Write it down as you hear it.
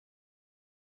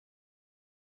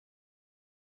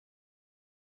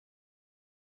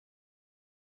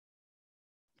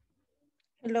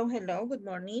Hello, hello, good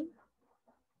morning.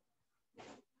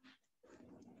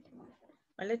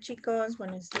 Hola chicos,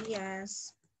 buenos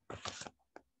días.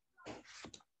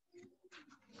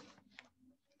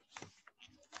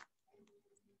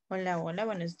 Hola, hola,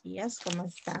 buenos días, ¿cómo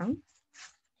están?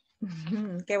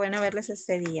 Qué bueno verles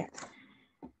este día.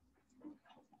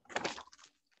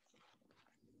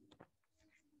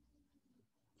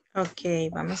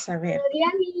 Ok, vamos a ver.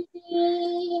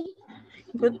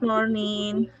 Good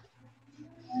morning.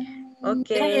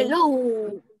 Ok.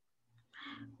 Hello.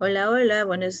 Hola, hola,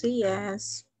 buenos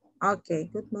días. Ok,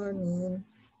 good morning.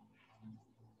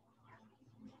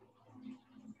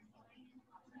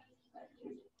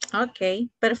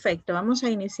 Ok, perfecto. Vamos a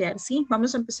iniciar, ¿sí?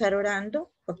 Vamos a empezar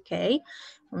orando, ok.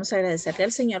 Vamos a agradecerle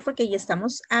al Señor porque ya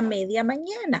estamos a media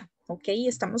mañana, ok.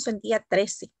 Estamos en día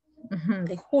 13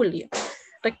 de julio.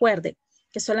 Recuerde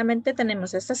que solamente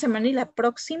tenemos esta semana y la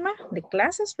próxima de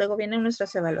clases. Luego vienen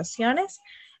nuestras evaluaciones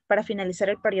para finalizar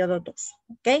el periodo 2,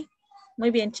 ok. Muy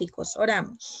bien, chicos,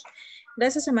 oramos.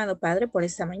 Gracias, amado Padre, por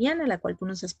esta mañana, la cual tú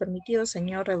nos has permitido,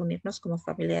 Señor, reunirnos como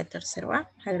familia de Tercero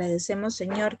A. Agradecemos,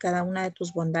 Señor, cada una de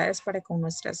tus bondades para con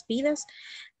nuestras vidas.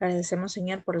 Agradecemos,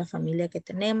 Señor, por la familia que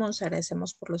tenemos.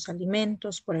 Agradecemos por los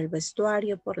alimentos, por el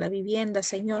vestuario, por la vivienda,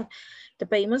 Señor. Te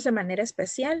pedimos de manera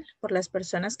especial por las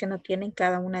personas que no tienen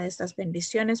cada una de estas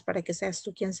bendiciones para que seas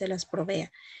tú quien se las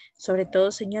provea. Sobre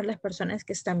todo, Señor, las personas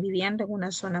que están viviendo en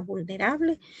una zona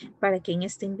vulnerable, para que en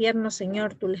este invierno,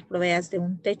 Señor, tú les proveas de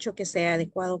un techo que sea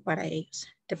adecuado para ellos.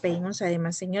 Te pedimos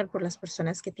además, Señor, por las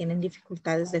personas que tienen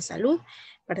dificultades de salud,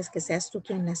 para que seas tú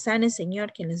quien las sane,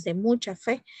 Señor, quien les dé mucha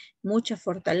fe, mucha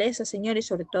fortaleza, Señor, y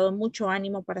sobre todo mucho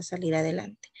ánimo para salir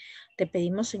adelante. Te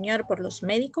pedimos, Señor, por los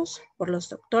médicos, por los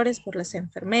doctores, por las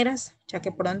enfermeras, ya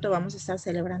que pronto vamos a estar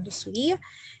celebrando su día.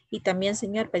 Y también,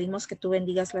 Señor, pedimos que tú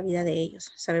bendigas la vida de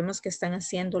ellos. Sabemos que están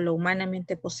haciendo lo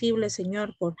humanamente posible,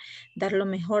 Señor, por dar lo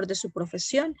mejor de su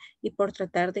profesión y por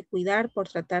tratar de cuidar, por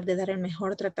tratar de dar el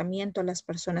mejor tratamiento a las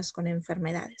personas con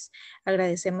enfermedades.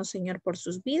 Agradecemos, Señor, por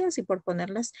sus vidas y por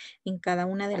ponerlas en cada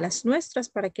una de las nuestras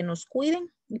para que nos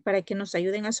cuiden y para que nos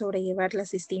ayuden a sobrellevar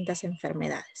las distintas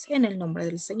enfermedades. En el nombre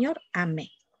del Señor, amén.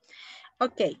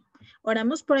 Ok,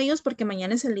 oramos por ellos porque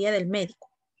mañana es el día del médico,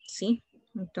 ¿sí?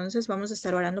 Entonces vamos a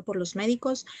estar orando por los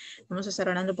médicos, vamos a estar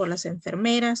orando por las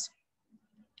enfermeras,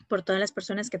 por todas las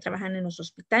personas que trabajan en los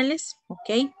hospitales,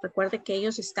 ¿ok? Recuerde que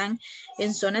ellos están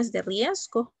en zonas de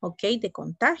riesgo, ¿ok? De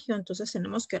contagio, entonces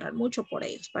tenemos que orar mucho por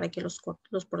ellos para que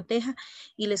los proteja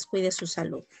y les cuide su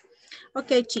salud.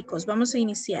 Ok, chicos, vamos a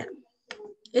iniciar.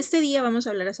 Este día vamos a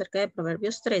hablar acerca de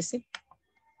Proverbios 13,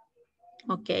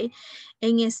 ¿ok?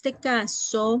 En este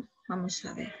caso, vamos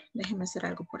a ver, déjenme hacer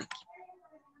algo por aquí.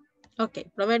 Ok,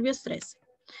 Proverbios 13.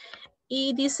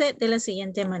 Y dice de la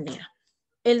siguiente manera.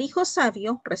 El hijo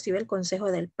sabio recibe el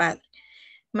consejo del padre,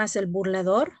 mas el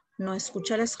burlador no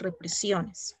escucha las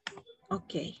represiones.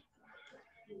 Ok.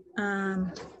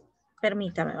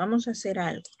 Permítame, vamos a hacer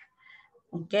algo.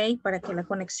 Ok, para que la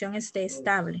conexión esté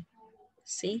estable.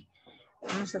 ¿Sí?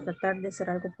 Vamos a tratar de hacer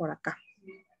algo por acá.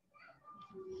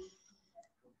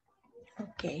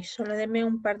 Ok, solo denme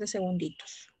un par de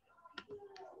segunditos.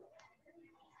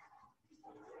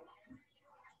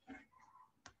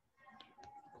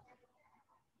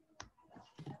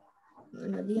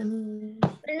 Buenos días.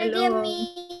 Hello.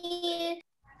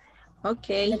 Ok.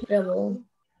 Se le trabó.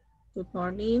 Good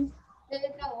morning.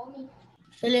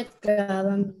 Se le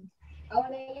traban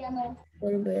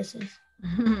por veces.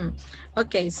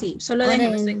 Ok, sí, solo Ahora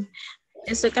déjenme.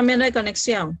 Estoy cambiando de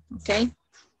conexión, ok,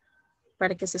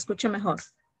 para que se escuche mejor.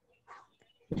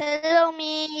 Hello,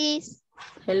 Miss.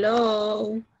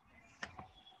 Hello.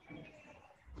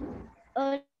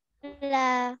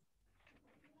 Hola.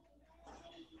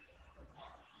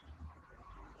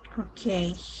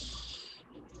 Ok.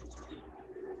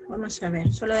 Vamos a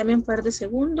ver, solo dame un par de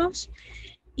segundos.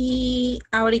 Y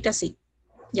ahorita sí,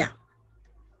 ya.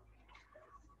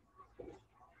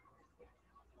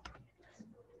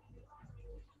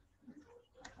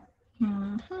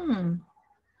 Ujú.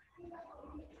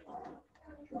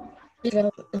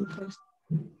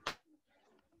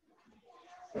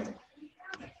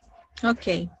 Ok,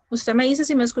 usted me dice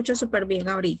si me escucha súper bien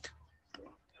ahorita.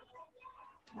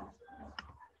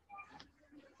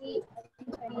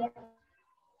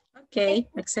 Ok,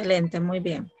 excelente, muy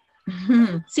bien.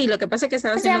 Sí, lo que pasa es que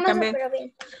estaba haciendo cambio.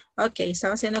 Ok,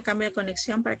 estaba haciendo cambio de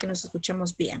conexión para que nos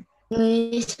escuchemos bien.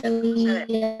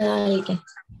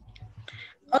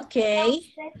 Ok.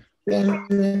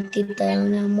 Me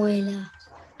quitaron la muela.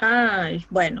 Ay,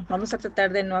 bueno, vamos a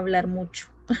tratar de no hablar mucho.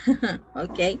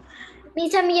 Ok.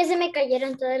 Mis amigas se me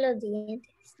cayeron todos los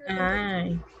dientes.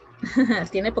 Ay.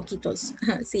 Tiene poquitos.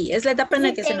 Sí, es la etapa en la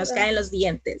Sí que se nos tengo. caen los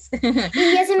dientes.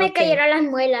 Y ya se me Ok. cayeron las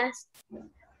muelas.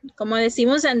 Como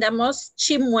decimos, andamos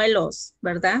chimuelos,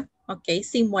 ¿verdad? Ok,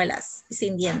 sin muelas,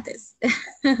 sin dientes.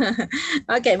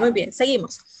 Ok, muy bien,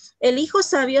 seguimos. El hijo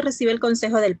sabio recibe el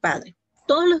consejo del padre.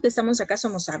 Todos los que estamos acá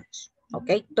somos sabios, ok,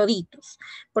 toditos,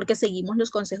 porque seguimos los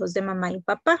consejos de mamá y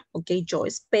papá, ok. Yo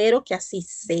espero que así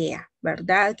sea,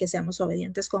 ¿verdad? Que seamos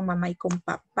obedientes con mamá y con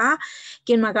papá,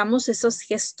 que no hagamos esos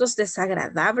gestos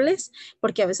desagradables,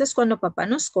 porque a veces cuando papá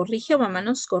nos corrige o mamá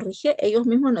nos corrige, ellos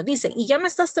mismos nos dicen, y ya me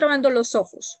estás trabando los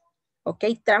ojos. Ok,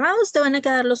 tramados te van a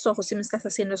quedar los ojos si me estás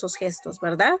haciendo esos gestos,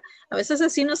 ¿verdad? A veces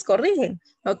así nos corrigen,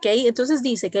 ok. Entonces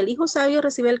dice que el hijo sabio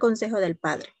recibe el consejo del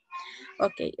padre.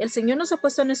 Ok, el Señor nos ha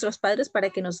puesto a nuestros padres para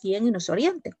que nos guíen y nos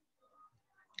orienten.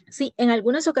 Sí, en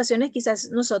algunas ocasiones quizás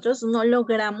nosotros no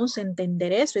logramos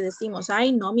entender eso y decimos,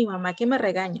 ay no, mi mamá que me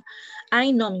regaña,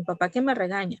 ay no, mi papá que me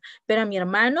regaña, pero a mi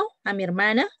hermano, a mi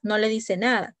hermana no le dice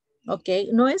nada, ¿ok?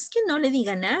 No es que no le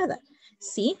diga nada,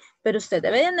 ¿sí? Pero usted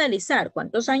debe de analizar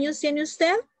cuántos años tiene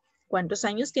usted, cuántos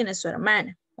años tiene su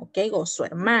hermana, ¿ok? O su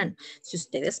hermano. Si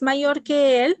usted es mayor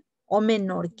que él o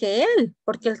menor que él,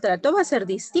 porque el trato va a ser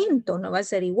distinto, no va a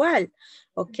ser igual,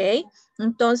 ¿ok?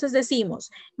 Entonces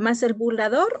decimos, mas el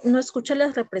burlador no escucha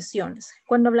las represiones.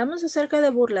 Cuando hablamos acerca de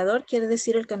burlador, quiere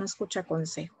decir el que no escucha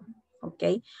consejo. ¿Ok?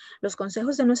 Los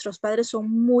consejos de nuestros padres son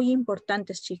muy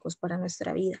importantes, chicos, para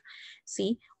nuestra vida.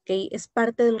 ¿Sí? ¿Ok? Es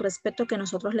parte del respeto que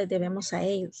nosotros les debemos a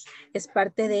ellos. Es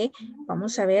parte de,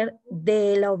 vamos a ver,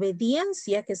 de la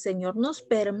obediencia que el Señor nos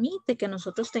permite que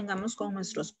nosotros tengamos con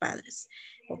nuestros padres.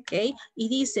 ¿Ok? Y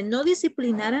dice, no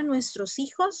disciplinar a nuestros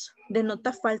hijos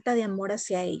denota falta de amor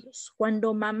hacia ellos.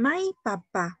 Cuando mamá y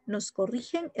papá nos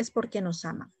corrigen es porque nos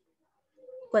aman.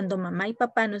 Cuando mamá y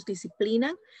papá nos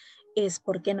disciplinan es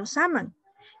porque nos aman.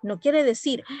 No quiere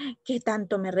decir que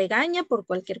tanto me regaña, por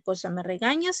cualquier cosa me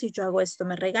regaña, si yo hago esto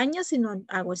me regaña, si no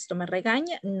hago esto me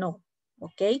regaña, no.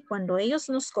 ¿Ok? Cuando ellos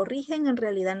nos corrigen, en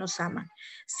realidad nos aman.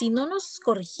 Si no nos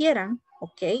corrigieran,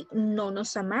 ¿ok? No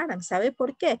nos amaran. ¿Sabe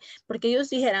por qué? Porque ellos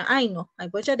dijeran, ay no,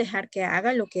 voy a dejar que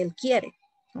haga lo que él quiere,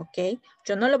 ¿ok?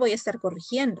 Yo no lo voy a estar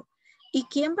corrigiendo. ¿Y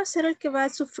quién va a ser el que va a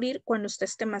sufrir cuando usted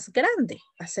esté más grande?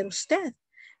 Va a ser usted.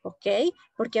 ¿Ok?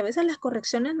 Porque a veces las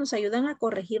correcciones nos ayudan a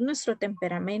corregir nuestro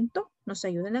temperamento, nos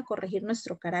ayudan a corregir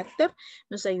nuestro carácter,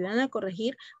 nos ayudan a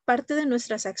corregir parte de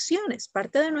nuestras acciones,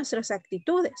 parte de nuestras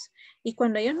actitudes. Y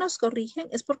cuando ellos nos corrigen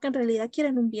es porque en realidad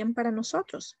quieren un bien para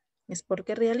nosotros. Es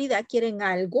porque en realidad quieren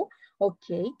algo,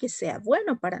 ok, que sea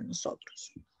bueno para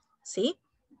nosotros. ¿Sí?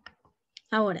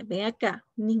 Ahora, ve acá,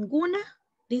 ninguna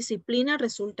disciplina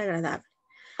resulta agradable.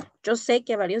 Yo sé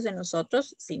que a varios de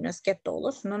nosotros, si no es que a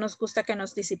todos, no nos gusta que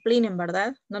nos disciplinen,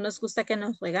 ¿verdad? No nos gusta que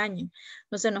nos regañen.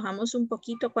 Nos enojamos un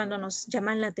poquito cuando nos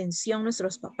llaman la atención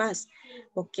nuestros papás,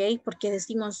 ¿ok? Porque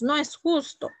decimos, no es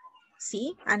justo,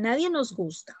 ¿sí? A nadie nos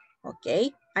gusta,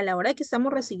 ¿ok? A la hora que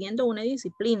estamos recibiendo una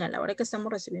disciplina, a la hora que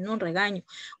estamos recibiendo un regaño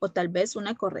o tal vez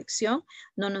una corrección,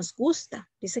 no nos gusta.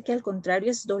 Dice que al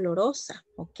contrario es dolorosa,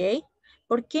 ¿ok?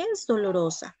 ¿Por qué es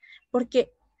dolorosa?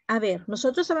 Porque a ver,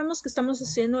 nosotros sabemos que estamos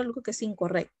haciendo algo que es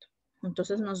incorrecto.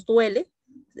 Entonces nos duele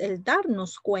el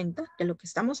darnos cuenta que lo que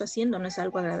estamos haciendo no es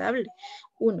algo agradable.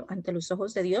 Uno, ante los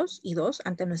ojos de Dios y dos,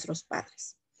 ante nuestros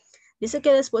padres. Dice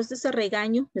que después de ese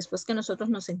regaño, después que nosotros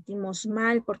nos sentimos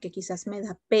mal porque quizás me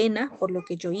da pena por lo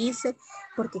que yo hice,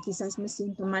 porque quizás me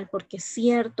siento mal porque es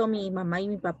cierto, mi mamá y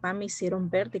mi papá me hicieron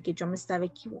ver de que yo me estaba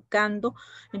equivocando.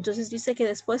 Entonces dice que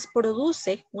después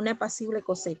produce una apacible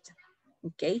cosecha.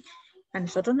 ¿Ok? A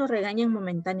nosotros nos regañan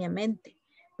momentáneamente,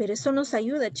 pero eso nos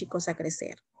ayuda, chicos, a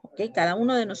crecer. ¿Ok? Cada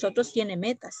uno de nosotros tiene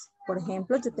metas. Por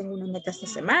ejemplo, yo tengo una meta esta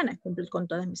semana, cumplir con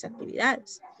todas mis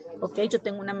actividades. ¿Ok? Yo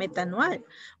tengo una meta anual.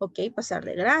 ¿Ok? Pasar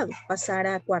de grado, pasar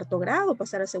a cuarto grado,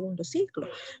 pasar a segundo ciclo.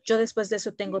 Yo después de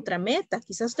eso tengo otra meta.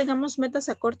 Quizás tengamos metas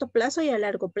a corto plazo y a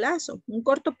largo plazo. Un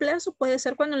corto plazo puede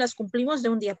ser cuando las cumplimos de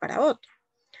un día para otro.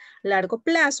 Largo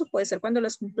plazo puede ser cuando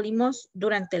las cumplimos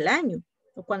durante el año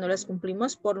o cuando las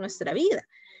cumplimos por nuestra vida.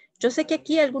 Yo sé que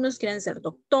aquí algunos quieren ser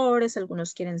doctores,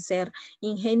 algunos quieren ser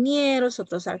ingenieros,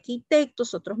 otros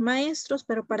arquitectos, otros maestros,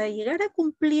 pero para llegar a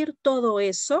cumplir todo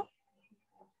eso,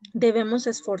 debemos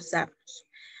esforzarnos,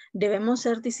 debemos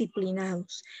ser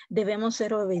disciplinados, debemos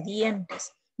ser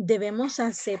obedientes, debemos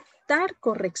aceptar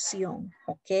corrección,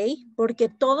 ¿ok? Porque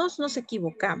todos nos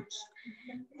equivocamos.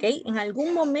 ¿Okay? En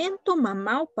algún momento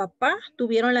mamá o papá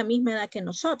tuvieron la misma edad que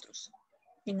nosotros.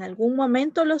 En algún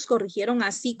momento los corrigieron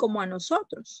así como a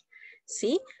nosotros.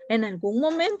 ¿Sí? En algún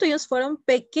momento ellos fueron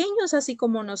pequeños así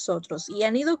como nosotros y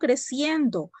han ido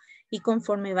creciendo Y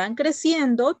conforme van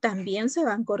creciendo, también se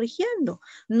van corrigiendo.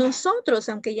 Nosotros,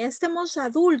 aunque ya estemos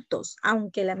adultos,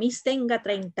 aunque la Miss tenga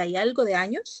 30 y algo de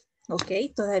años, ¿ok?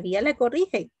 Todavía le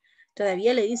corrigen.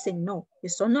 Todavía le dicen, no,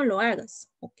 eso no lo hagas,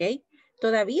 ¿ok?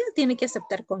 Todavía tiene que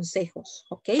aceptar consejos,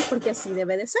 ¿ok? Porque así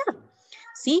debe de ser.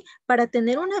 ¿Sí? Para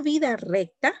tener una vida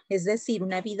recta, es decir,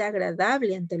 una vida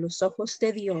agradable ante los ojos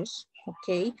de Dios,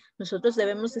 ¿ok? Nosotros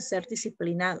debemos de ser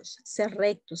disciplinados, ser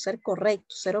rectos, ser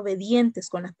correctos, ser obedientes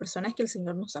con las personas que el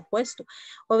Señor nos ha puesto.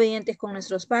 Obedientes con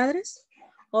nuestros padres,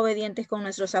 obedientes con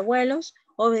nuestros abuelos,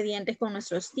 obedientes con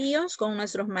nuestros tíos, con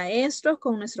nuestros maestros,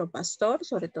 con nuestro pastor,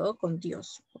 sobre todo con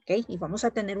Dios, ¿ok? Y vamos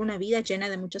a tener una vida llena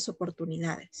de muchas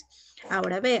oportunidades.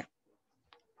 Ahora vea,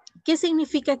 ¿qué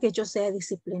significa que yo sea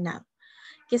disciplinado?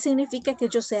 ¿Qué significa que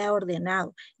yo sea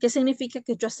ordenado? ¿Qué significa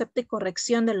que yo acepte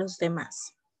corrección de los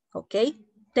demás? ¿Ok?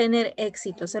 Tener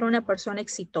éxito, ser una persona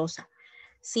exitosa.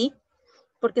 ¿Sí?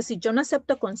 Porque si yo no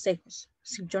acepto consejos,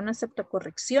 si yo no acepto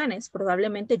correcciones,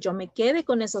 probablemente yo me quede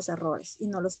con esos errores y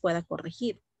no los pueda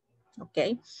corregir. ¿Ok?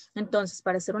 Entonces,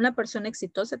 para ser una persona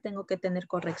exitosa tengo que tener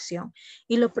corrección.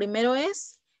 Y lo primero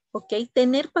es, ¿ok?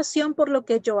 Tener pasión por lo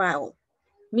que yo hago.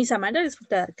 Mi Samara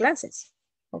disfruta dar clases,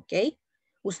 ¿ok?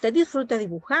 Usted disfruta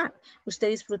dibujar, usted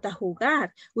disfruta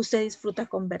jugar, usted disfruta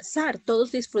conversar,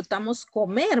 todos disfrutamos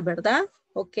comer, ¿verdad?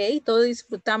 ¿Ok? Todos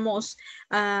disfrutamos,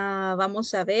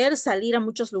 vamos a ver, salir a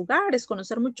muchos lugares,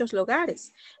 conocer muchos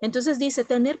lugares. Entonces dice,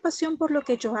 tener pasión por lo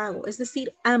que yo hago, es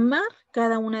decir, amar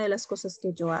cada una de las cosas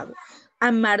que yo hago.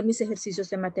 Amar mis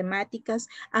ejercicios de matemáticas,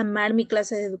 amar mi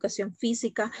clase de educación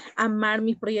física, amar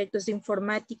mis proyectos de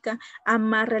informática,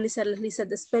 amar realizar las listas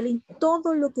de spelling.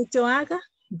 Todo lo que yo haga,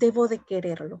 debo de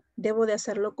quererlo, debo de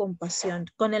hacerlo con pasión,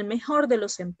 con el mejor de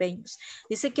los empeños.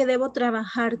 Dice que debo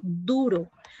trabajar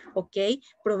duro, ¿ok?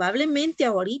 Probablemente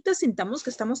ahorita sintamos que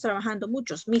estamos trabajando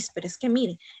muchos, pero es que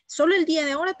mire, solo el día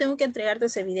de ahora tengo que entregar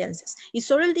 2 evidencias y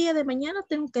solo el día de mañana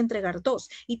tengo que entregar 2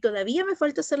 y todavía me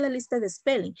falta hacer la lista de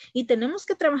spelling y tenemos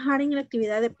que trabajar en la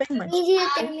actividad de penmanship. Y yo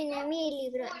terminé mi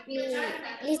libro, mi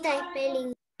lista de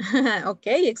spelling. Ok,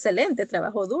 excelente,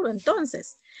 trabajo duro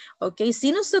entonces. Ok,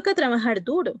 sí nos toca trabajar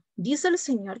duro. Dice el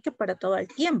Señor que para todo el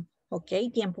tiempo. Ok,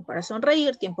 tiempo para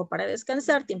sonreír, tiempo para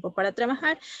descansar, tiempo para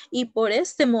trabajar. Y por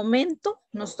este momento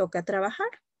nos toca trabajar.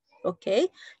 Ok,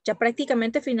 ya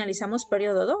prácticamente finalizamos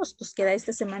periodo 2. Nos queda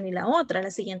esta semana y la otra,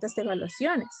 las siguientes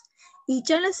evaluaciones. Y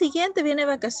ya en la siguiente viene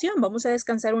vacación, vamos a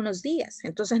descansar unos días.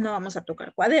 Entonces no vamos a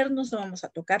tocar cuadernos, no vamos a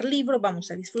tocar libros,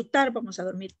 vamos a disfrutar, vamos a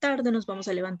dormir tarde, nos vamos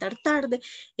a levantar tarde,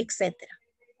 etcétera.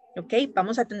 ¿Ok?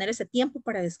 Vamos a tener ese tiempo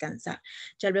para descansar.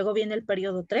 Ya luego viene el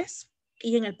periodo 3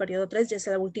 y en el periodo 3 ya es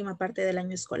la última parte del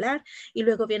año escolar y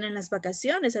luego vienen las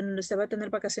vacaciones en donde usted va a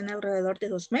tener vacaciones alrededor de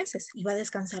 2 meses y va a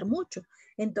descansar mucho.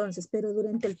 Entonces, pero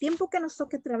durante el tiempo que nos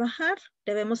toque trabajar,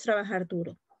 debemos trabajar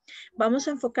duro. Vamos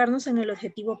a enfocarnos en el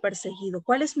objetivo perseguido.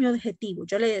 ¿Cuál es mi objetivo?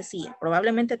 Yo le decía,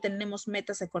 probablemente tenemos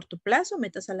metas a corto plazo,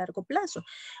 metas a largo plazo.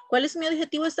 ¿Cuál es mi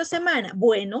objetivo esta semana?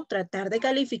 Bueno, tratar de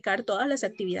calificar todas las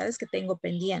actividades que tengo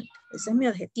pendientes. Ese es mi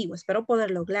objetivo, espero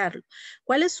poder lograrlo.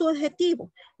 ¿Cuál es su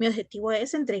objetivo? Mi objetivo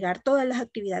es entregar todas las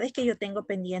actividades que yo tengo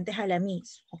pendientes a la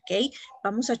Miss, ¿ok?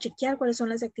 Vamos a chequear cuáles son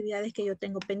las actividades que yo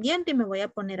tengo pendientes y me voy a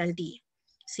poner al día,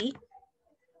 ¿sí?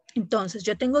 Entonces,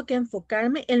 yo tengo que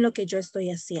enfocarme en lo que yo estoy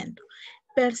haciendo.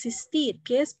 Persistir.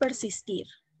 ¿Qué es persistir?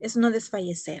 Es no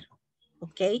desfallecer,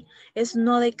 ¿ok? Es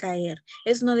no decaer,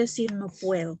 es no decir no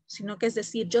puedo, sino que es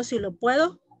decir yo sí lo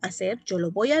puedo hacer, yo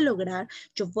lo voy a lograr,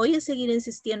 yo voy a seguir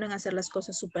insistiendo en hacer las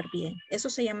cosas súper bien. Eso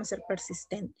se llama ser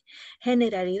persistente.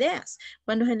 Generar ideas.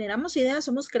 Cuando generamos ideas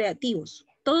somos creativos.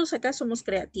 Todos acá somos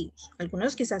creativos,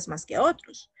 algunos quizás más que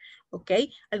otros. ¿Ok?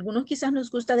 Algunos quizás nos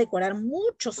gusta decorar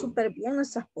mucho, súper bien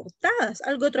nuestras portadas,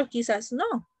 algo otros quizás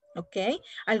no, ¿ok?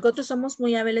 Algo otros somos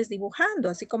muy hábiles dibujando,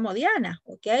 así como Diana,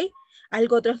 ¿ok?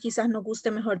 Algo otros quizás nos guste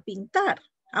mejor pintar,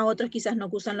 a otros quizás nos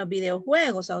gustan los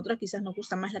videojuegos, a otros quizás nos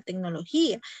gusta más la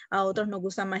tecnología, a otros nos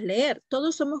gusta más leer.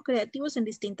 Todos somos creativos en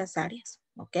distintas áreas,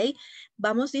 ¿ok?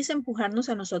 Vamos, dice, empujarnos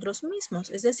a nosotros mismos,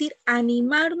 es decir,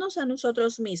 animarnos a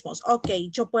nosotros mismos. Ok,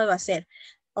 yo puedo hacer.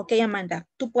 Ok, Amanda,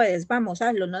 tú puedes, vamos,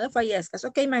 hazlo, no desfallezcas.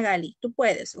 Ok, Magali, tú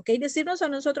puedes. Ok, decirnos a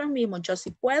nosotros mismos, yo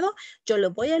sí puedo, yo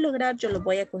lo voy a lograr, yo lo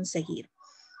voy a conseguir.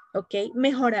 Ok,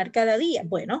 mejorar cada día.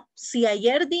 Bueno, si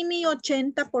ayer di mi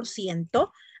 80%,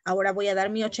 ahora voy a dar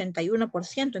mi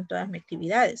 81% en todas mis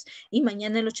actividades. Y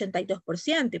mañana el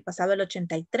 82%, y pasado el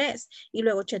 83%, y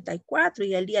luego 84%,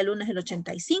 y el día lunes el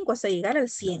 85%, hasta llegar al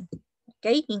 100%.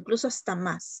 Ok, incluso hasta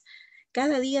más.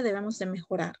 Cada día debemos de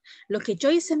mejorar. Lo que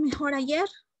yo hice mejor ayer,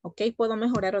 ok, puedo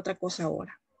mejorar otra cosa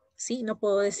ahora. Sí, no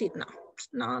puedo decir, no,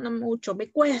 no, no mucho,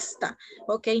 me cuesta.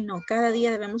 Ok, no, cada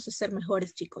día debemos de ser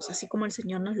mejores, chicos, así como el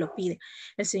Señor nos lo pide.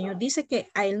 El Señor dice que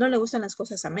a Él no le gustan las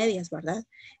cosas a medias, ¿verdad?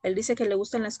 Él dice que le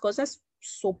gustan las cosas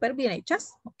súper bien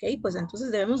hechas, ok, pues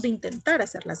entonces debemos de intentar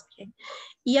hacerlas bien.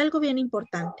 Y algo bien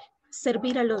importante,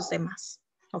 servir a los demás,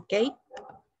 ok.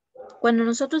 Cuando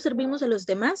nosotros servimos a los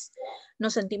demás,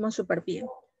 nos sentimos súper bien.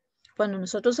 Cuando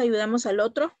nosotros ayudamos al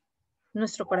otro,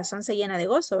 nuestro corazón se llena de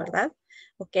gozo, ¿verdad?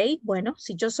 Ok, bueno,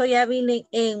 si yo soy hábil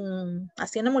en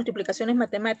haciendo multiplicaciones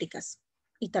matemáticas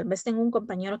y tal vez tengo un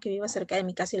compañero que viva cerca de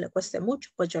mi casa y le cueste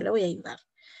mucho, pues yo le voy a ayudar,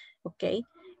 ok.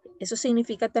 Eso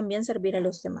significa también servir a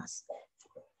los demás.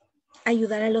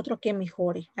 Ayudar al otro a que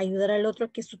mejore, ayudar al otro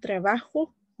a que su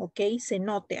trabajo, ok, se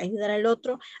note, ayudar al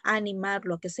otro a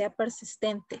animarlo, a que sea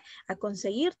persistente, a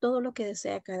conseguir todo lo que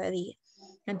desea cada día.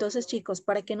 Entonces, chicos,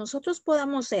 para que nosotros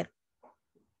podamos ser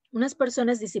unas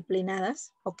personas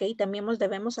disciplinadas, ok, también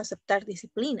debemos aceptar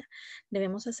disciplina,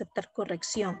 debemos aceptar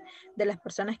corrección de las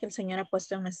personas que el Señor ha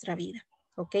puesto en nuestra vida,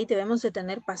 ok, debemos de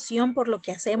tener pasión por lo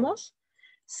que hacemos,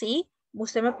 ¿sí?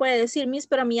 Usted me puede decir, Miss,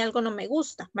 pero a mí algo no me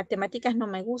gusta, matemáticas no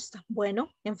me gusta. Bueno,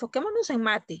 enfoquémonos en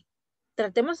mate,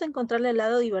 tratemos de encontrarle el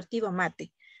lado divertido a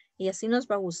mate y así nos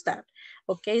va a gustar,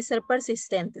 ok, ser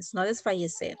persistentes, no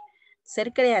desfallecer,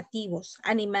 ser creativos,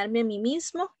 animarme a mí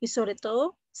mismo y sobre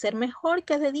todo ser mejor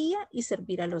cada día y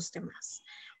servir a los demás.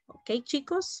 Ok,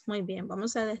 chicos, muy bien,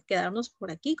 vamos a quedarnos por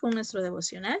aquí con nuestro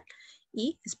devocional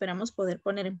y esperamos poder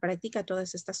poner en práctica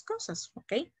todas estas cosas,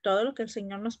 ok, todo lo que el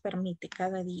Señor nos permite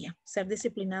cada día, ser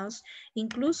disciplinados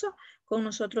incluso con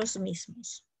nosotros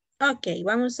mismos. Ok,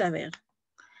 vamos a ver.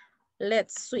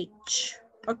 Let's switch.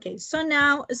 Okay, so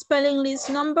now spelling list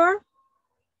number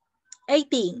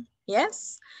 18.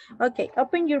 Yes? Okay,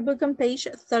 open your book on page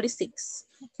 36.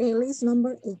 Okay, list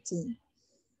number 18.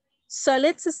 So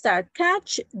let's start.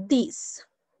 Catch this.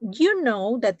 You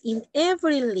know that in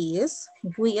every list,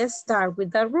 we start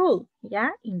with a rule.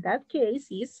 Yeah, in that case,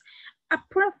 is a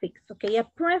prefix. Okay, a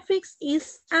prefix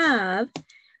is add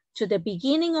to the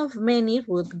beginning of many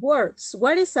root words.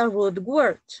 What is a root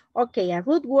word? Okay, a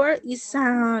root word is,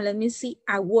 let me see,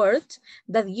 a word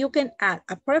that you can add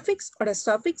a prefix or a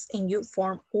suffix and you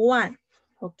form one.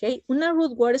 Okay, una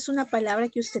root word es una palabra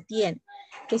que usted tiene,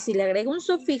 que si le agrega un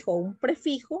sufijo o un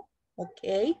prefijo,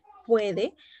 ok,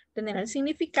 puede tener el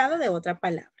significado de otra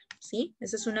palabra, ¿sí?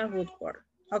 Esa es una root word,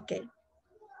 ok.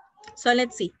 So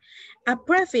let's see. A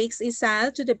prefix is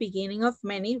added to the beginning of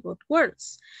many root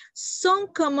words. Some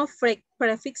common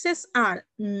prefixes are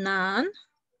non,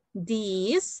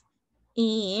 this,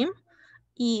 im,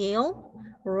 il,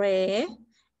 re,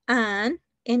 and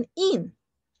in.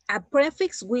 A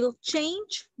prefix will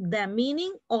change the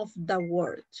meaning of the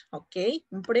word. Ok.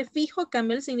 Un prefijo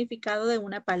cambia el significado de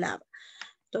una palabra.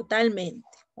 Totalmente.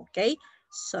 Ok.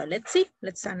 So let's see.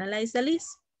 Let's analyze the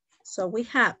list. So we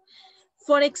have,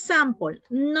 for example,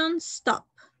 non-stop.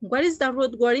 What is the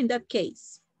root word in that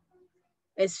case?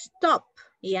 Stop.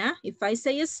 Yeah. If I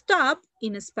say stop,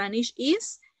 in Spanish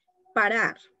is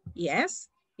parar. Yes.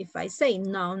 If I say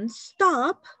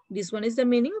non-stop, this one is the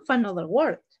meaning of another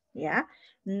word. Yeah.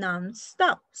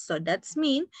 Non-stop. So that's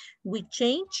mean we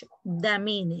change the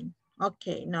meaning.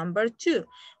 Okay. Number 2,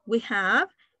 we have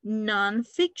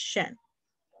non-fiction,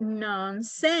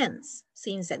 nonsense,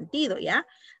 sin sentido, yeah.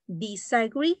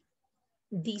 Disagree,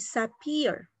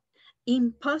 disappear,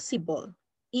 impossible,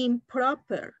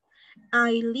 improper,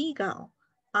 illegal,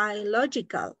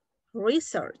 illogical,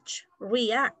 research,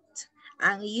 react,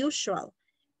 unusual,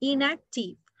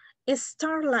 inactive,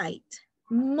 starlight,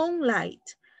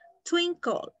 moonlight,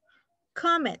 twinkle,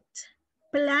 comet,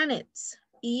 planets,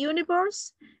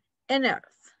 universe, and earth.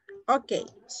 Okay,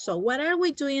 so what are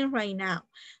we doing right now?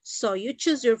 So you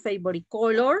choose your favorite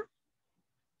color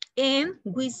and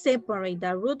we separate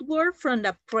the root word from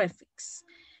the prefix.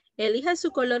 Elija su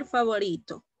color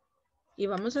favorito y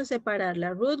vamos a separar la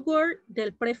root word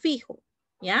del prefijo,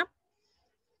 ¿ya?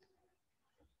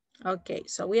 Okay,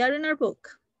 so we are in our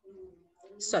book.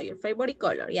 So your favorite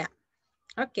color, yeah.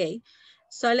 Okay,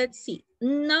 so let's see.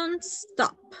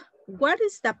 Non-stop. What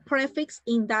is the prefix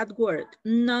in that word?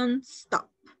 Non-stop.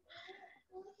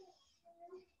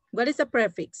 What is the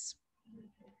prefix?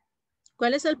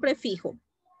 ¿Cuál es el prefijo?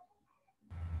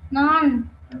 Non.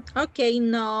 Ok,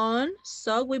 non,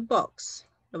 so we box.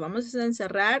 Lo vamos a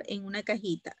encerrar en una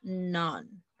cajita.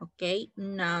 Non, ok,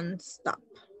 non-stop.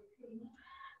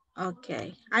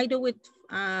 Ok, I do with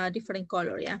different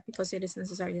color, yeah, because it is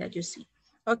necessary that you see.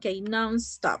 Ok,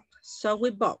 non-stop. So we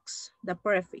box the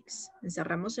prefix.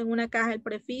 Encerramos en una caja el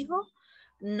prefijo,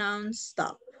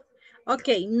 non-stop. Ok,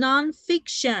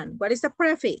 non-fiction. What is the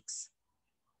prefix?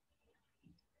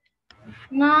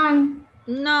 Non.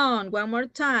 None, one more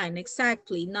time,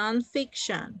 exactly,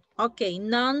 non-fiction. Okay,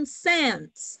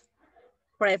 nonsense.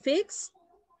 Prefix?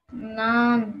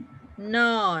 None.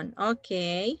 None,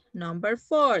 okay. Number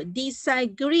 4,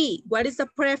 disagree. What is the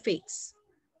prefix?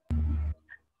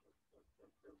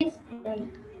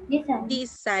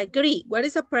 Disagree. What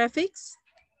is the prefix?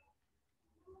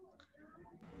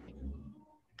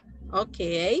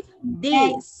 Okay,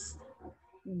 this.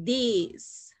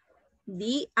 This.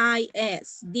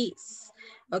 D-I-S, this.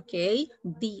 Okay,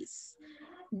 this.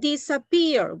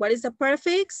 Disappear. What is the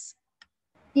prefix?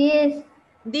 This.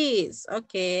 This,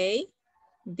 okay.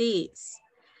 This.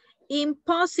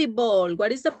 Impossible.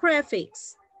 What is the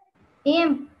prefix?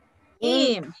 Imp.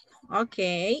 Imp.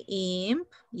 Okay, imp.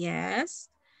 Yes.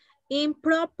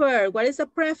 Improper. What is the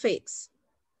prefix?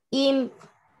 Imp.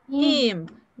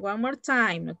 Imp. One more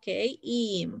time, okay?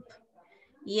 Imp.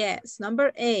 Yes.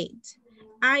 Number 8.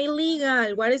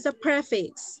 Illegal. What is the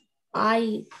prefix?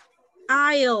 I.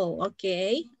 I'll.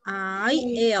 Okay.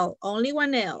 I-L. Only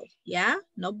one L. Yeah?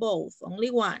 No both.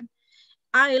 Only one.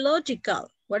 Illogical.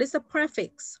 What is the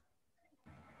prefix?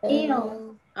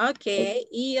 Ill. Okay,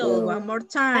 ill, one more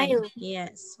time. Ill.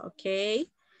 Yes, okay.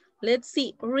 Let's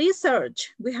see,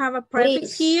 research. We have a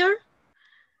prefix here.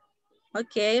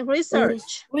 Okay,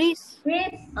 research. Risk.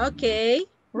 Okay,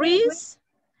 res,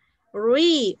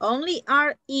 re, only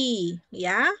R-E.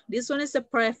 Yeah, this one is the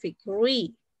prefix,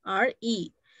 re,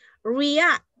 R-E.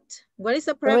 React, what is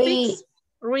the prefix?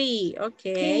 Re,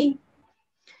 okay.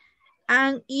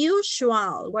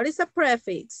 Unusual, what is the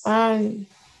prefix?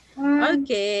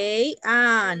 Okay,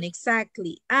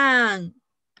 exactly, unusual,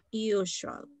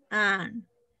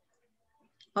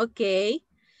 okay.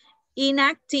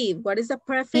 Inactive, what is the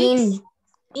prefix?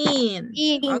 In.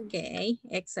 Okay,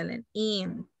 excellent,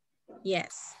 in.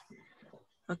 Yes,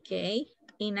 okay,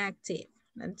 inactive.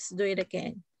 Let's do it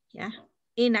again, yeah,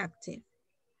 inactive.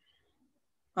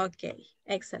 Okay,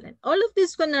 excellent. All of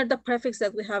these one are the prefix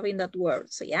that we have in that word.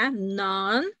 So yeah,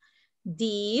 none,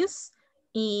 this,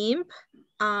 imp,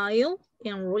 I'll,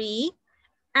 and re,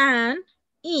 and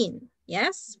in,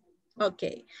 yes?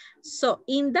 Okay, so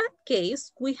in that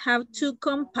case, we have 2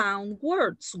 compound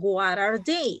words. What are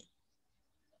they?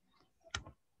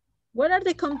 What are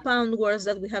the compound words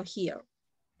that we have here?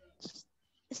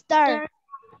 Star.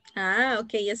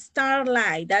 Okay,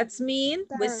 starlight. That's mean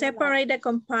we separate the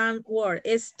compound word.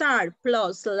 Star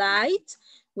plus light,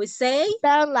 we say?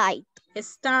 Starlight.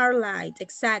 Starlight,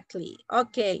 exactly.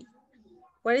 Okay,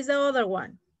 what is the other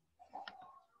one?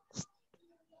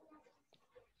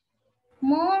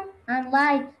 Moon and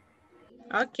light.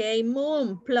 Okay,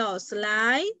 moon plus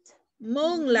light,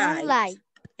 moonlight. Moonlight.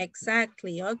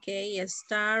 Exactly, okay,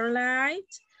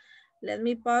 starlight. Let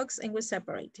me box and we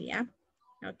separate, yeah?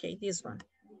 Okay, this one.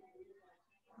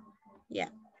 Yeah.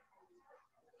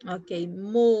 Okay,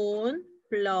 moon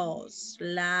plus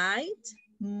light,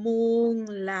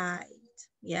 moonlight,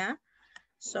 yeah?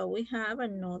 So we have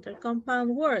another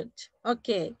compound word.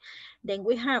 Okay, then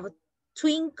we have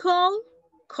twinkle,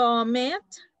 comet,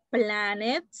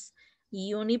 planets,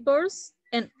 universe,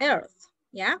 and earth,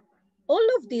 yeah? All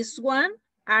of these one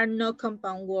are no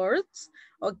compound words.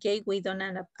 Okay, we don't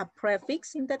have a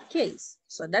prefix in that case.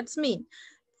 So that's mean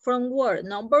from word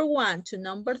number 1 to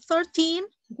number 13,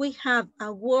 we have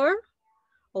a word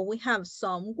or we have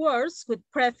some words with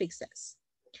prefixes.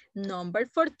 Number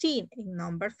 14 and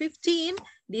number 15,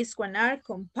 these one are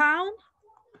compound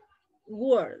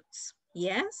words,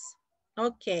 yes?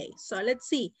 Okay, so let's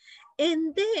see.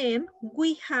 And then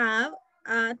we have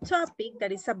a topic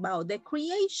that is about the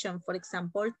creation. For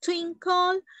example,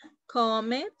 twinkle,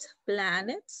 comet,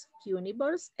 planets,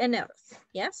 universe, and earth,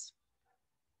 yes?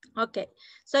 Okay,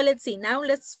 so let's see. Now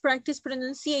let's practice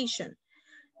pronunciation.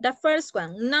 The first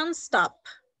one, non-stop.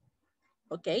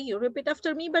 Okay, you repeat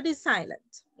after me, but it's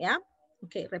silent. Yeah?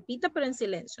 Okay, repita pero en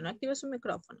silencio, no active su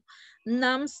micrófono.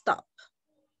 Non-stop.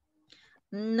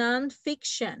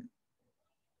 Non-fiction.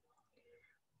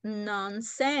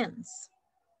 Nonsense.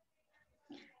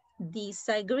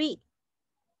 Disagree.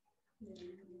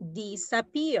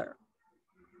 Disappear.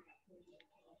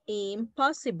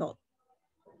 Impossible.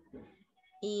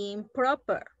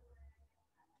 Improper.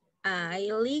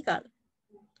 Illegal.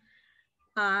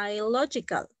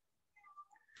 Illogical.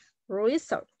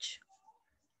 Research.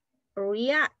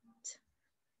 React.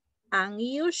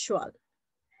 Unusual.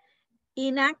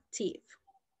 Inactive.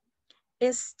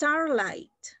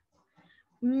 Starlight.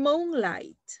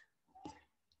 Moonlight.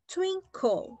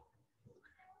 Twinkle.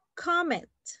 Comet.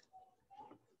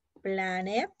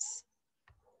 Planets.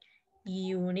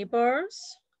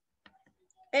 Universe.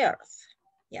 Earth.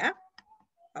 Yeah?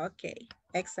 Okay,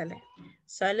 excellent.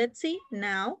 So let's see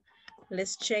now.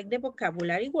 Let's check the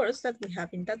vocabulary words that we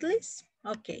have in that list.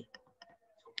 Okay.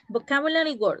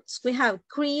 Vocabulary words. We have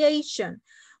creation.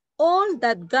 All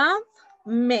that God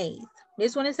made.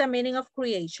 This one is the meaning of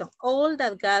creation. All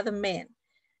that God made.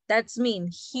 That's mean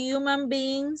human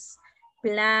beings,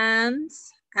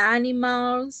 plants,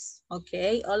 animals.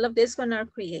 Okay. All of this one are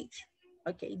creation.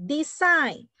 Okay.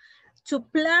 Design. To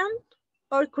plan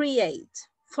or create.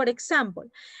 For example,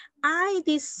 I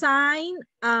design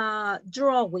a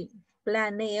drawing.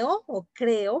 Planeo o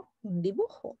creo un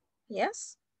dibujo.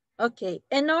 Yes? Okay.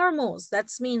 Enormous.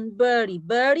 That's mean very,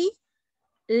 very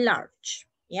large.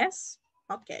 Yes?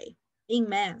 Okay.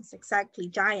 Immense. Exactly.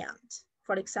 Giant.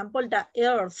 For example, the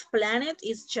Earth planet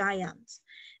is giant.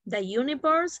 The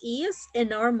universe is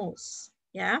enormous.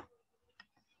 Yeah?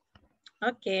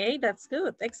 Okay, that's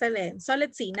good. Excellent. So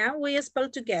let's see. Now we spell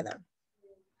together.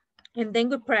 And then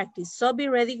we practice. So be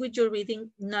ready with your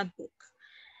reading notebook.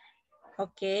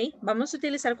 Ok, vamos a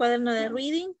utilizar cuaderno de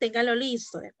reading. Téngalo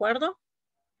listo, ¿de acuerdo?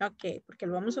 Ok, porque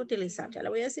lo vamos a utilizar. Ya le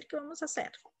voy a decir qué vamos a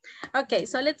hacer. Ok,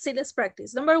 so let's see, let's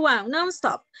practice. Number 1,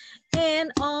 non-stop.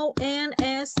 N-O-N-S-T-O-P,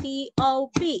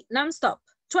 non-stop.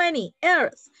 20,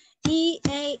 earth.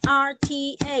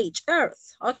 E-A-R-T-H,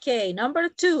 earth. Okay, number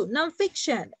 2,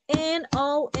 non-fiction.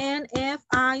 N-O-N-F-I-C-T-I-O-N,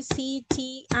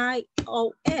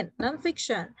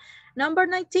 non-fiction. Number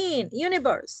 19,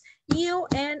 universe.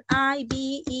 U-N-I-V-E-R-S-E,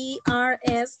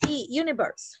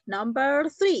 universe. Number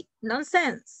 3,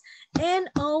 nonsense.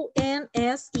 N-O-N-S-E-N-S-E,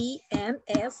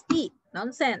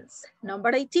 nonsense.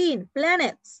 Number 18,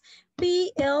 planets.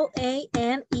 P-L-A-N-E-T-S,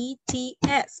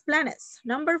 planets.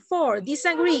 Number 4,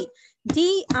 disagree.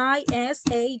 D-I-S-A-G-R-E-E,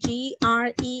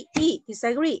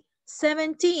 disagree.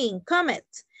 17,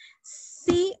 comet.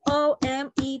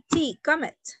 C-O-M-E-T,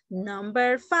 comet.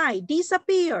 Number 5,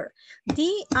 disappear.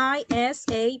 D-I-S-A-P-P-E-A-R,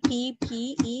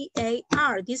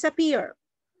 disappear.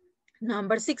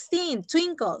 Number 16,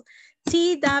 twinkle.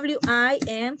 T-W-I-N-K-L-E,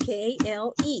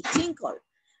 twinkle.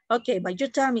 Okay, but you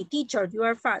tell me, teacher, you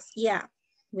are fast. Yeah,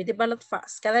 we develop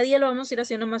fast. Cada día lo vamos a ir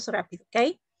haciendo más rápido,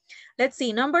 okay? Let's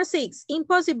see, number 6,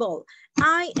 impossible.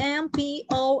 I-M-P-O-S-S-I-B-L-E,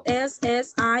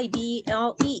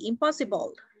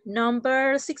 impossible.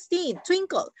 Number 16,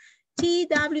 twinkle.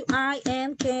 T-W-I-N-K-L-E,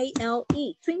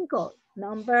 twinkle.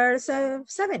 Number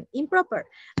 7, improper.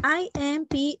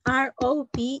 I-M-P-R-O-P-E-R,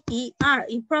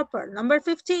 improper. Number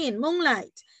 15,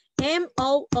 moonlight.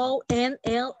 M-O-O-N-L-I-G-H-T,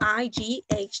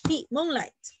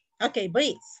 moonlight. Okay,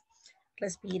 breathe.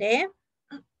 Respire.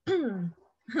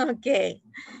 Okay,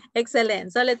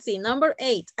 excellent. So let's see. Number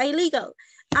 8, illegal.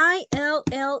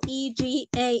 I-L-L-E-G-A-L,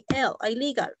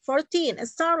 illegal. 14,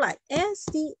 starlight.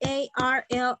 S-T-A-R-L-I-G-H-T,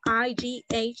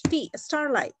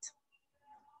 starlight.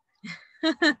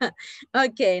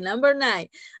 Okay, number 9,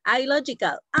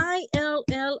 illogical. I-L-L-O-G-I-C-A-L,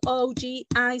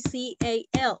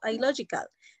 illogical.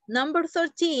 Number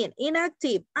 13,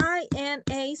 inactive. I-N-A-C-T-I-V-E,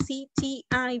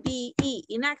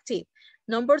 inactive.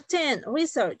 Number 10,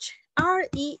 research.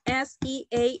 R-E-S-E-A-R-C-H,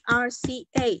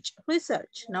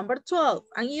 research. Number 12,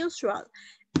 unusual.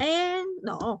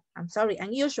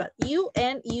 Unusual.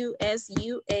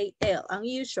 U-N-U-S-U-A-L,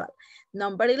 unusual.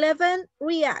 Number 11,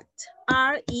 react.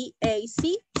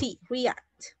 R-E-A-C-T,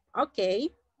 react. Okay,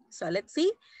 so let's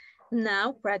see.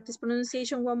 Now practice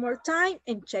pronunciation one more time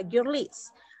and check your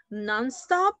list.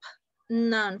 Non-stop,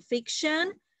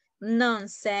 non-fiction,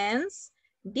 nonsense,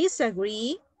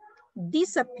 disagree,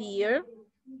 disappear,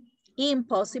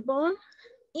 impossible,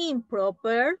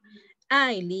 improper,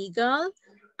 illegal,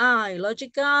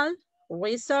 illogical,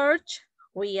 research,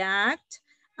 react,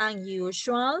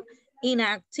 unusual,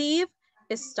 inactive,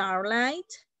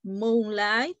 starlight,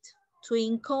 moonlight,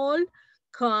 twinkle,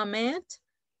 comet,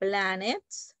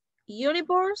 planets,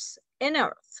 universe, and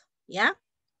earth. Yeah?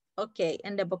 Okay,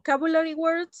 and the vocabulary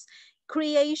words,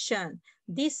 creation,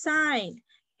 design,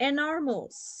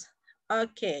 enormous.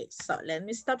 Okay, so let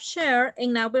me stop share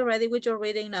and now be ready with your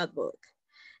reading notebook.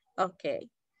 Okay,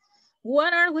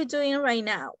 what are we doing right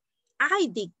now? I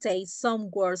dictate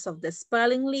some words of the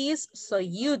spelling list so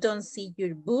you don't see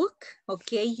your book,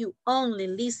 okay? You only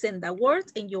listen the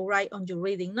words and you write on your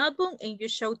reading notebook and you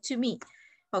show to me,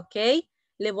 okay?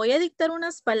 Le voy a dictar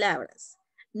unas palabras.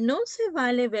 No se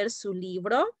vale ver su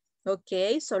libro,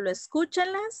 ok? Solo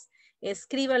escúchenlas,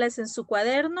 escríbalas en su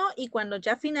cuaderno y cuando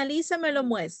ya finalice me lo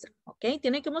muestra, ok?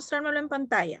 Tiene que mostrármelo en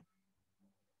pantalla.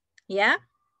 ¿Ya?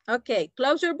 Ok,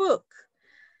 close your book.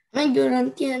 Ay, yo no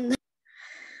entiendo.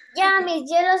 Ya, mis,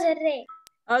 yo lo cerré.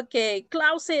 Ok,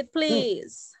 close it,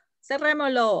 please.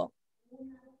 Cerrémoslo.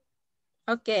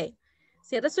 Ok,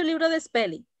 cierre su libro de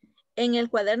spelling. En el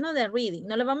cuaderno de reading,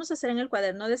 no lo vamos a hacer en el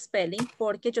cuaderno de spelling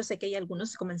porque yo sé que hay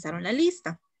algunos que comenzaron la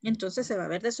lista. Entonces se va a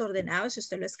ver desordenado si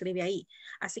usted lo escribe ahí.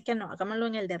 Así que no, hagámoslo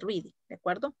en el de reading, ¿de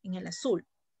acuerdo? En el azul.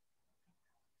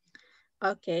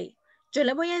 Ok. Yo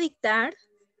le voy a dictar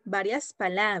varias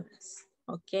palabras.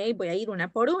 Ok, voy a ir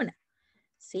una por una.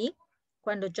 ¿Sí?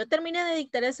 Cuando yo termine de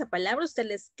dictar esa palabra, usted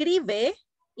la escribe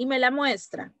y me la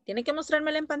muestra. Tiene que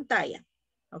mostrármela en pantalla.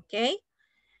 ¿Ok?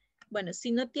 Bueno,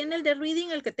 si no tiene el de reading,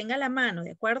 el que tenga a la mano,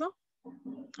 ¿de acuerdo?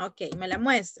 Ok, me la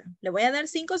muestra. Le voy a dar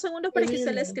 5 segundos para que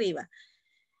usted la escriba.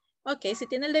 Ok, si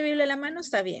tiene el de Biblia en la mano,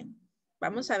 está bien.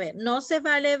 Vamos a ver. No se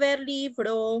vale ver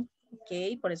libro.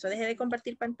 Ok, por eso dejé de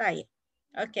compartir pantalla.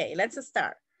 Ok, let's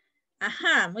start.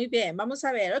 Ajá, muy bien. Vamos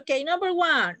a ver. Ok, number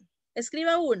 1.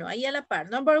 Escriba uno, ahí a la par.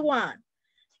 Number 1.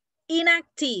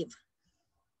 Inactive.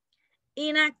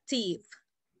 Inactive.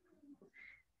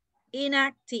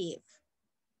 Inactive.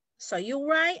 So you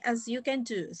write as you can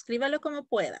do. Escríbalo como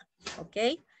pueda. Ok.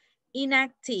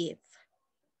 Inactive.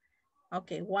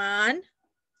 Ok, 1,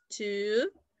 2,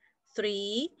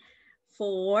 3,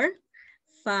 4,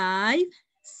 5,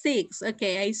 6.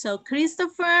 Okay, I saw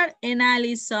Christopher and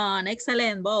Allison.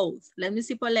 Excellent, both. Let me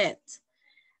see Paulette.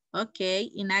 Okay,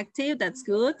 inactive, that's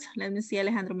good. Let me see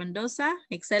Alejandro Mendoza.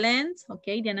 Excellent.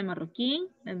 Okay, Diana Marroquín.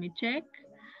 Let me check.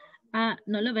 Ah,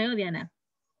 no lo veo, Diana.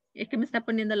 Es que me está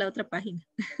poniendo la otra página.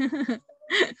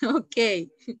 Okay.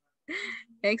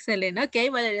 Excellent. Okay,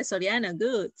 Valeria Soriano,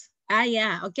 good. Ah,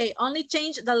 yeah. Okay, only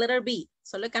change the letter B.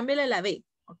 Solo cámbiale la B.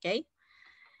 Okay.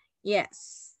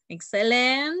 Yes.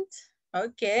 Excellent.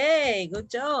 Okay, good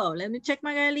job. Let me check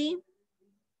Magali.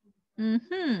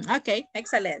 Okay,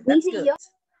 excellent. That's good.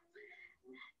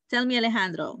 Tell me,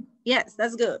 Alejandro. Yes,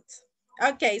 that's good.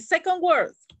 Okay, second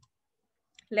word.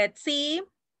 Let's see.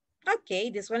 Okay,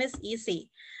 this one is easy.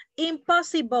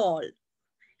 Impossible.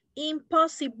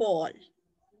 Impossible.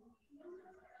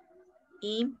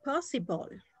 Impossible.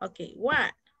 Okay,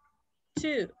 1,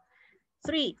 2,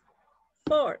 3,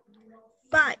 4,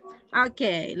 5.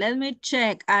 Okay, let me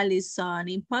check, Allison.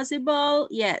 Impossible,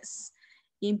 yes.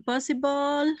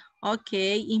 Impossible,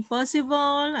 okay.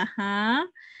 Impossible,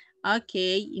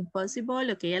 okay,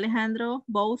 impossible, okay, Alejandro,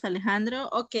 both Alejandro,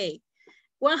 okay.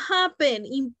 What happened?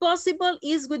 Impossible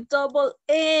is with double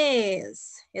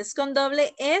S. Es con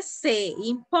doble S,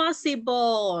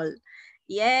 impossible.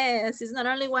 Yes, it's not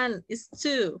only one, it's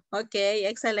two. Okay,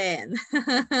 excellent.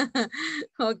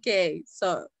 Okay,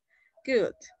 so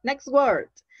good. Next word.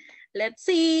 Let's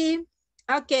see.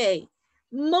 Okay,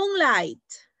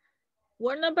 moonlight.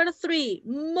 Word number 3,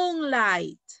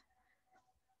 moonlight.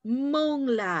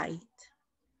 Moonlight.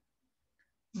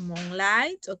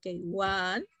 Moonlight. Okay,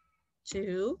 1,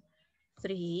 2,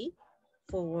 3,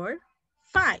 4,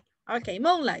 5. Okay,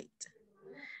 moonlight.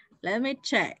 Let me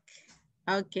check.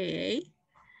 Okay.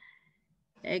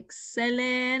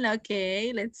 Excellent.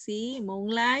 Okay, let's see.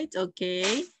 Moonlight.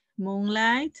 Okay.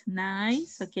 Moonlight.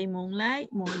 Nice. Okay, moonlight,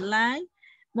 moonlight,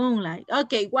 moonlight.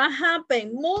 Okay, what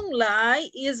happened? Moonlight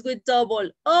is with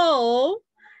double O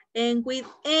and with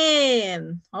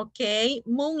N. Okay,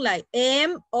 moonlight. M-O-O-N.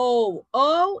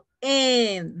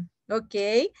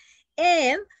 Okay,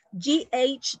 and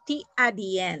G-H-T at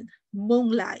the end.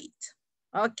 Moonlight.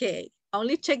 Okay,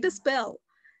 only check the spell.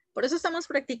 Por eso estamos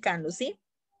practicando, ¿sí?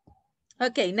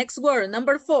 Okay, next word,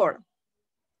 number 4.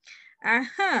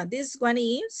 This one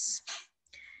is,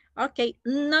 okay,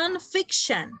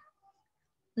 non-fiction.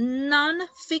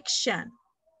 Non-fiction.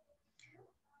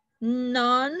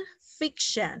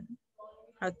 Non-fiction.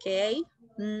 Okay,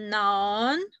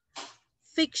 non-fiction.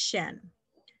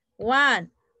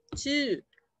 1, 2,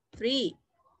 3,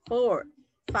 4,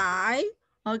 5.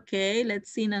 Okay,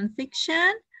 let's see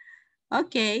non-fiction.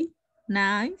 Okay,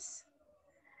 nice.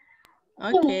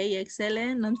 Okay,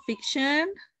 excellent.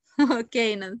 Non-fiction.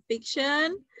 Okay,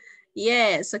 non-fiction.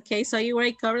 Yes, okay, so you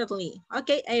write correctly.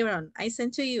 Okay, Aaron, I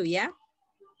sent to you, yeah?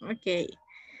 Okay,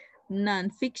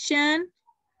 non-fiction.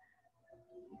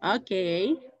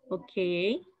 Okay,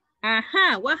 okay.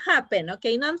 What happened?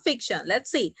 Okay, non-fiction,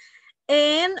 let's see.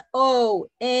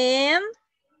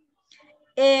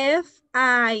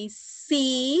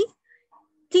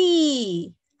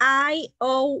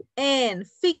 N-O-N-F-I-C-T-I-O-N,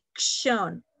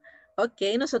 fiction. Ok,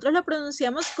 nosotros lo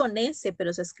pronunciamos con S,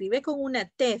 pero se escribe con una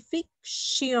T,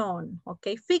 fiction.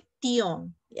 Ok,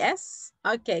 fiction. Yes.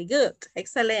 Ok, good.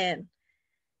 Excellent.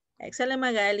 Excellent,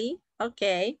 Magali. Ok.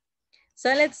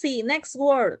 So let's see, next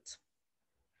word.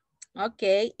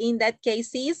 Ok, in that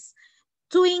case is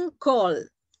twinkle.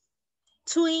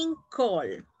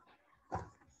 Twinkle.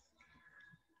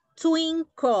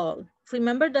 Twinkle.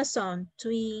 Remember the song?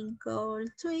 Twinkle,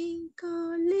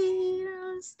 twinkle,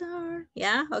 little star.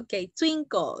 Yeah, okay,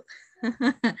 twinkle.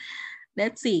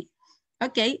 Let's see.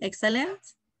 Okay, excellent.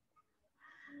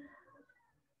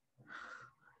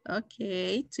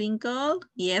 Okay, Twinkle.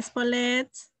 Yes,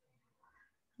 Paulette.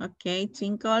 Okay,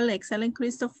 Twinkle. Excellent,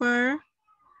 Christopher.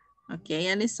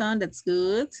 Okay, Alison, that's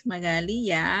good. Magali,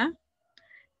 yeah.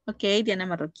 Okay, Diana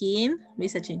Marroquín.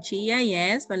 Luisa Chinchilla,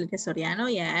 yes. Valeria Soriano,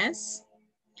 yes.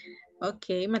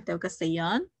 Okay, Mateo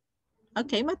Castellón.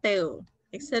 Okay, Mateo.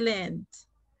 Excellent.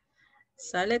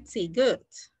 So let's see, good.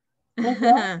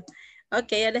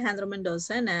 Okay, Alejandro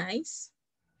Mendoza, nice.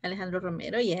 Alejandro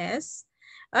Romero, yes.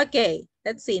 Okay,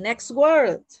 let's see, next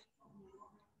word.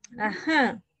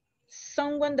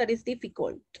 Someone that is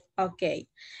difficult. Okay,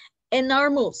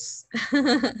 enormous.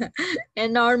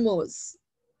 Enormous.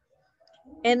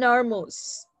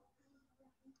 Enormous.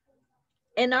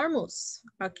 Enormous.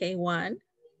 Okay, 1,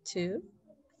 2,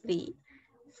 3,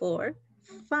 4,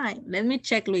 5. Let me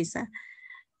check, Luisa.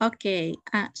 Ok,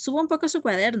 subo un poco su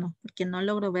cuaderno porque no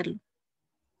logro verlo.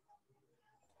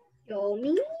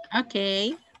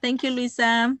 Ok, thank you,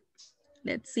 Luisa.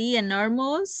 Let's see,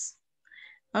 enormous.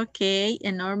 Ok,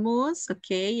 enormous.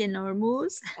 Ok,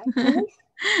 enormous.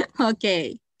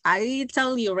 Ok, I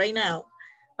tell you right now.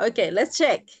 Okay, let's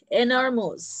check.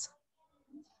 Enormous.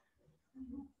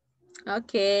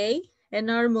 Okay,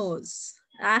 enormous.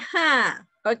 Aha.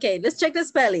 Okay, let's check the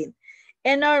spelling.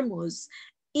 Enormous.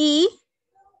 E-N-O-R-M-O-U-S.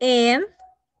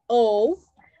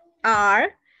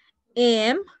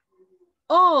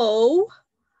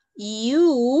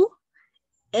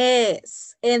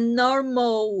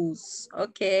 Enormous.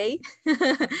 Okay.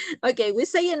 Okay, we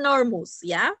say enormous,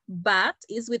 yeah? But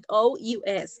it's with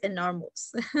O-U-S,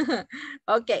 enormous.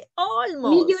 Okay,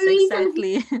 almost,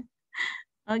 exactly.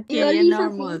 Okay,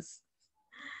 enormous.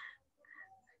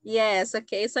 Yes,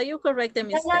 okay, so you correct the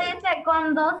mistake. dice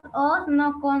con dos O's,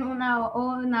 no con una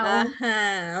O, una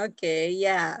U. Okay,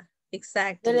 yeah,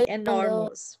 exactly,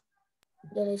 enormous.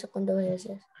 Yo lo hice con dos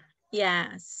veces.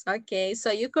 Yes, okay,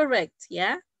 so you correct,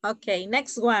 yeah? Okay,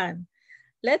 next one.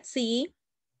 Let's see.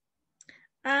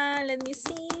 Let me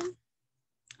see.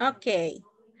 Okay,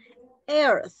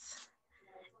 earth,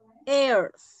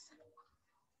 earth,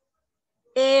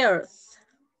 earth,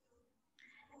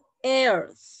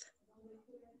 earth.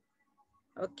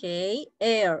 Okay,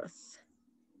 earth.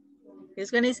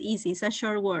 This one is easy, it's a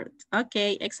short word.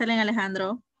 Okay, excellent,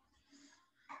 Alejandro.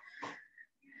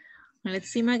 Let's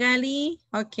see, Magali.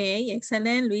 Okay,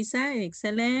 excellent. Luisa,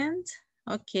 excellent.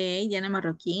 Okay, Diana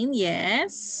Marroquín,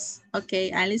 yes.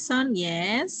 Okay, Allison,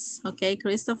 yes. Okay,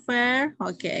 Christopher.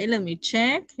 Okay, let me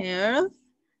check. Earth.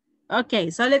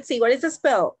 Okay, so let's see, what is the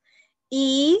spell?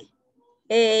 E-A-R-T-H.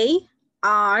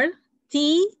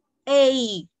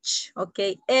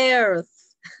 Okay, earth.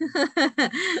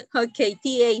 Okay,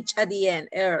 T-H at the end,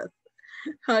 earth.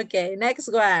 Okay, next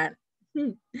one.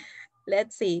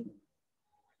 Let's see.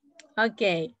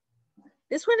 Okay,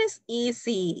 this one is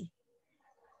easy.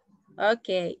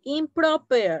 Okay,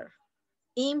 improper,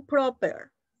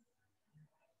 improper,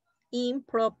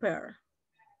 improper,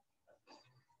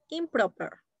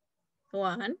 improper.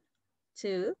 1,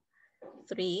 2,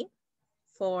 3,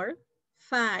 4,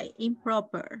 5,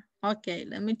 improper. Okay,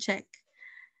 let me check.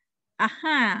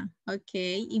 Aha,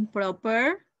 okay,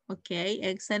 improper. Okay,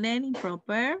 excellent,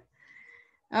 improper.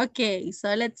 Okay,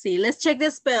 so let's see. Let's check the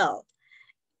spell.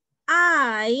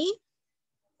 I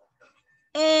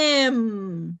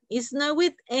am. It's not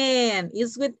with N,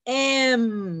 it's with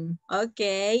M.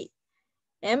 Okay.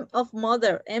 M of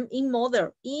mother, M in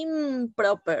mother,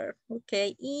 improper.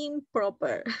 Okay,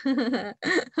 improper.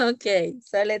 Okay,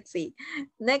 so let's see.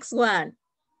 Next one.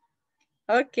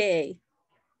 Okay.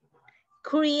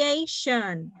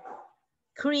 Creation,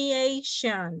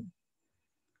 creation,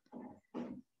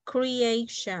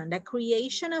 creation, the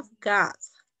creation of God.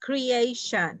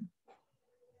 Creation,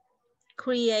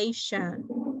 creation.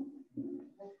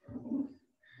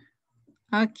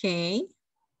 Okay.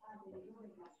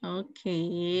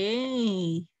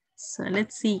 Okay. So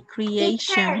let's see,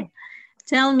 creation.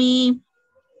 Tell me.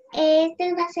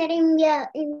 Este va a ser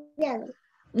enviado.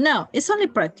 No, it's only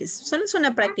practice. Solo es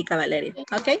una práctica, Valeria.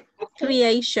 Okay.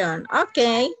 Creation.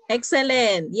 Okay.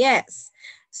 Excellent. Yes.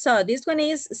 So this one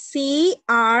is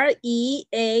C-R-E-A-T-I-O-N.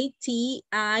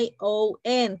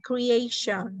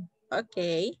 Creation.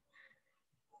 Okay.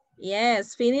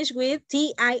 Yes. Finish with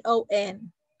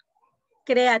T-I-O-N.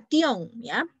 Creation.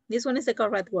 Yeah. This one is the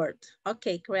correct word.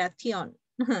 Okay. Creation.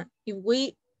 If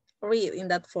we read in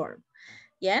that form.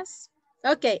 Yes.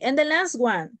 Okay. And the last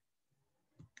one.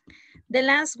 The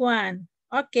last one.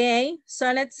 Okay,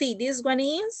 so let's see. This one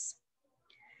is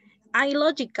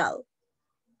illogical.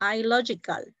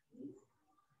 Illogical.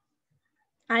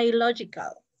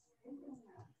 Illogical.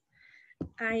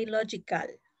 Illogical.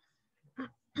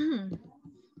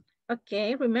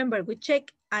 Okay, remember we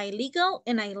check illegal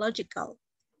and illogical.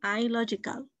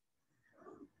 Illogical.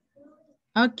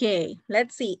 Okay,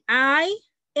 let's see. I-L-L-O-G-I-C-A-L.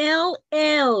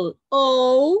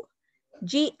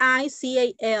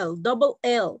 Double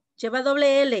L. Lleva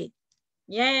doble L.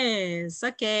 Yes,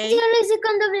 okay. Yo lo hice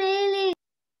con doble L.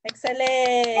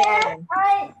 Excelente.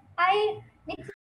 I